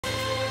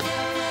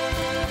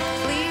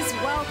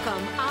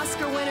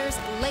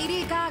First,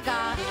 Lady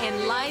Gaga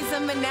and Liza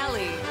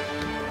Minnelli.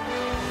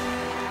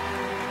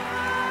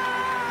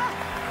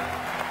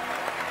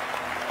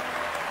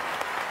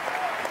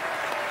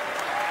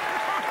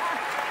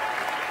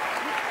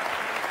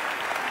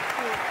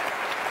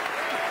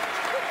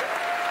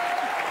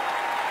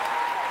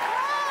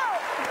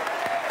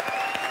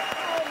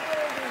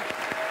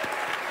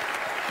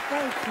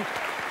 Thank you.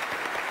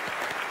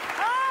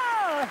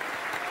 Oh,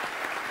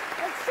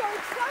 that's so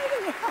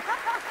exciting.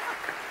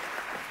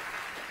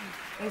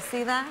 You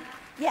see that?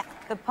 Yeah.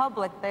 The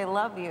public, they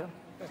love you.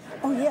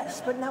 Oh,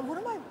 yes, but now what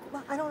am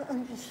I don't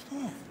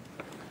understand.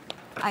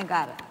 I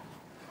got it.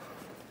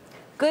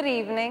 Good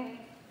evening.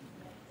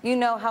 You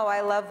know how I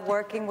love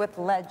working with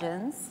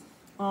legends.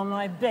 Oh,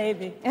 my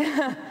baby.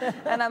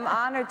 And I'm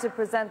honored to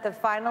present the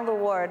final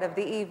award of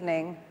the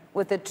evening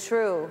with a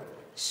true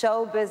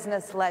show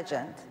business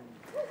legend.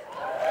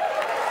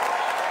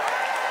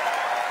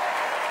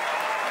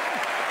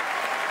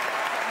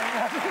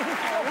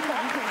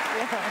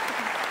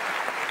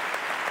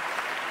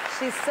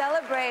 She's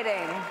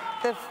celebrating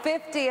the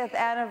 50th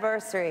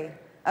anniversary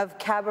of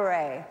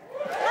Cabaret.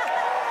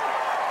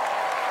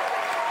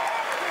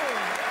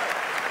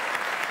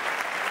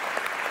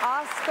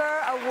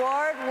 Oscar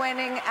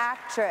award-winning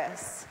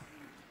actress,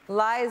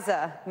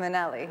 Liza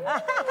Minnelli.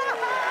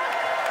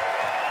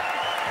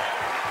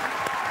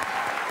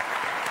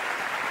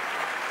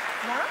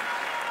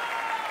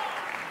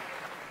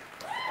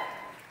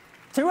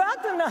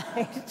 Throughout the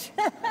night,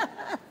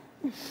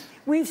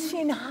 we've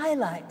seen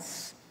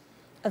highlights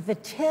of the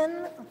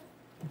 10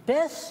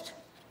 best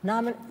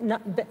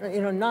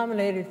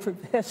nominated for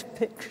Best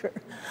Picture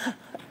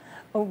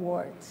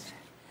awards.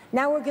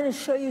 Now we're going to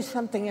show you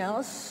something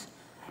else,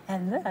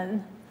 and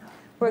then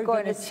we're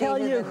going to tell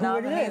you who the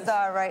nominees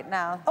are right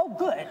now. Oh,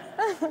 good.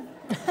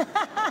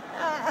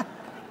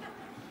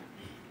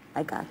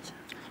 I got you.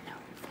 I know.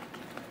 Thank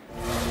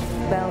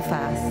you.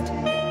 Belfast.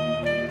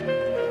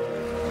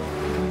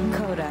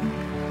 Coda.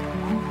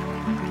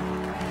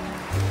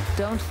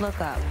 Don't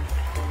Look Up.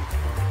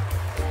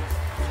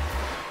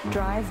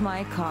 Drive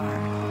My Car.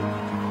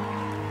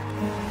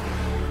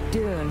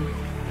 Dune.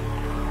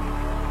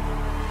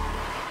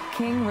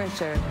 King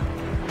Richard.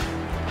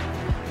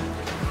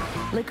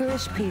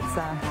 Licorice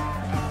Pizza.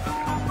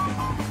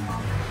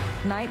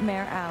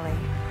 Nightmare Alley.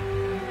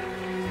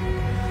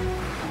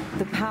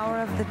 The Power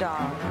of the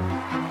Dog.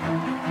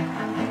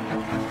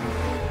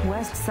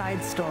 West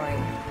Side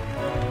Story.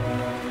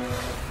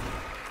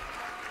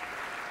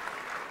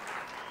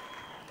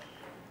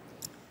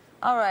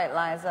 All right,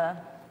 Liza.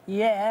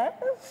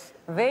 Yes?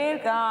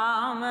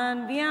 Welcome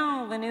and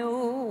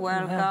bienvenue,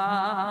 welcome.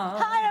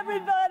 Hi,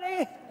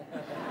 everybody.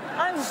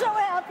 I'm so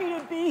happy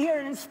to be here,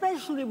 and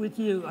especially with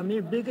you. I'm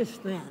your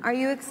biggest fan. Are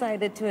you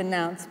excited to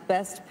announce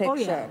Best Picture? Oh,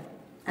 yeah.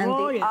 And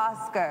Oh, the yeah.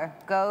 Oscar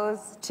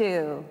goes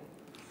to...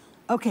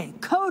 Okay,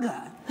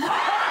 Coda